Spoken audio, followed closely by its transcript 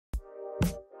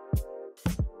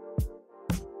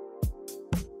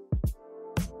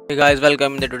Hey guys,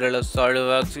 welcome in the tutorial of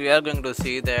Solidworks. We are going to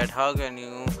see that how can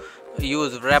you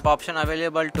use wrap option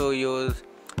available to use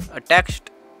a text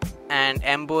and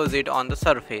emboss it on the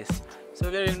surface. So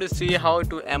we are going to see how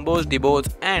to emboss, deboss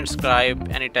and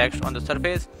scribe any text on the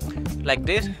surface like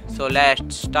this. So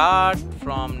let's start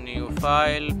from new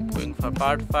file, going for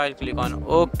part file, click on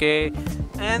OK,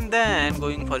 and then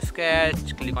going for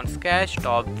sketch, click on sketch,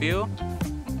 top view.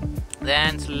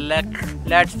 Then select,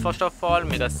 let's first of all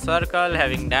make a circle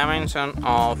having dimension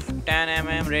of 10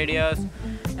 mm radius,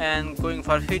 and going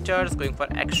for features, going for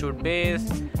extrude base,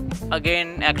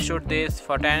 again extrude this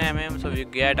for 10 mm, so we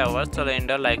get our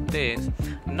cylinder like this.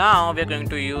 Now we are going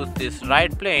to use this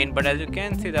right plane, but as you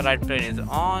can see the right plane is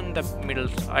on the middle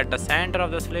at the center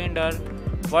of the cylinder.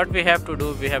 What we have to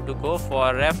do, we have to go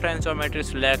for reference geometry,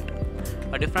 select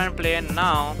a different plane.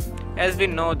 Now as we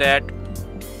know that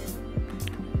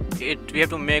we have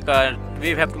to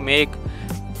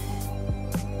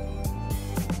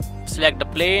select the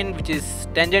plane which is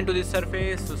tangent to the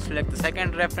surface. So select the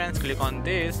second reference, click on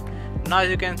this. Now as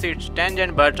you can see it's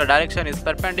tangent but the direction is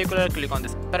perpendicular, click on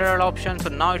this parallel option. So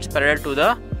now it's parallel to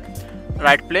the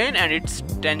right plane and it's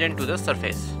tangent to the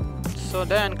surface. So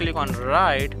then click on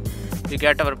right, we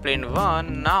get our plane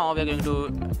 1. Now we are going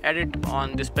to edit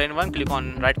on this plane 1, click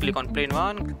on right click on plane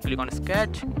 1, click on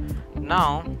sketch.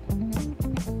 Now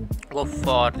go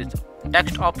for this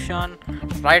text option,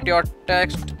 write your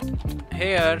text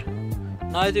here.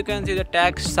 Now as you can see the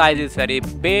text size is very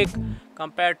big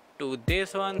compared to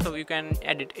this one, so you can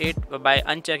edit it by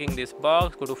unchecking this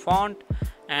box. Go to font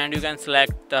and you can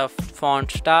select the font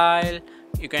style,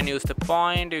 you can use the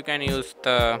point, you can use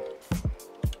the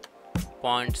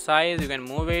font size, you can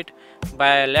move it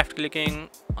by left clicking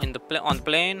on the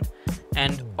plane.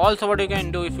 And also what you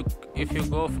can do, if you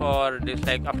go for this,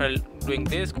 like after doing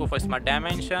this, go for smart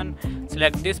dimension,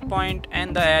 select this point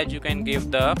and the edge, you can give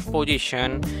the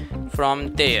position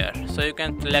from there. So you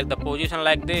can select the position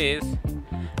like this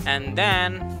and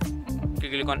then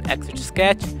click on exit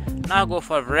sketch. Now go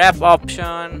for wrap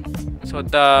option. So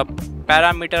the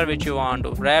parameter which you want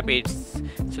to wrap is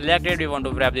selected. We want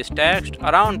to wrap this text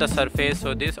around the surface.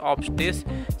 So this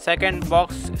second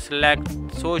box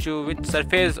shows you which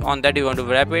surface on that you want to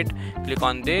wrap it. Click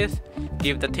on this,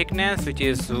 give the thickness which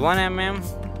is 1 mm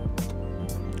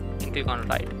and click on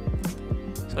right.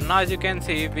 So now as you can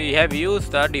see we have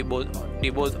used the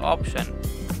deboss option,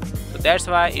 so that's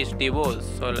why it's deboss.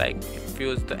 So like if you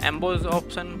use the emboss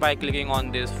option by clicking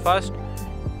on this first,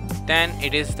 then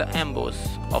it is the emboss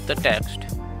of the text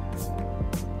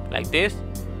like this.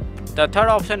 The third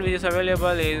option which is available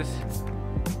is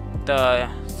the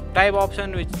scribe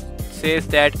option, which says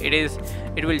that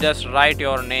it will just write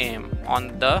your name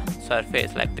on the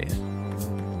surface like this,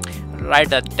 write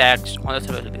the text on the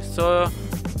surface like this. So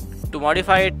to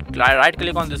modify it, right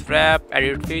click on this wrap,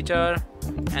 edit feature,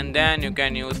 and then you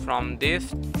can use from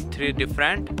this 3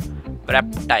 different wrap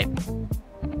type.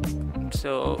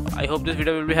 So I hope this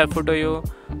video will be helpful to you.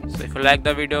 So if you like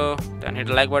the video, then hit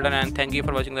the like button, and thank you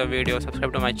for watching the video.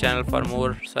 Subscribe to my channel for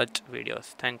more such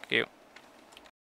videos. Thank you.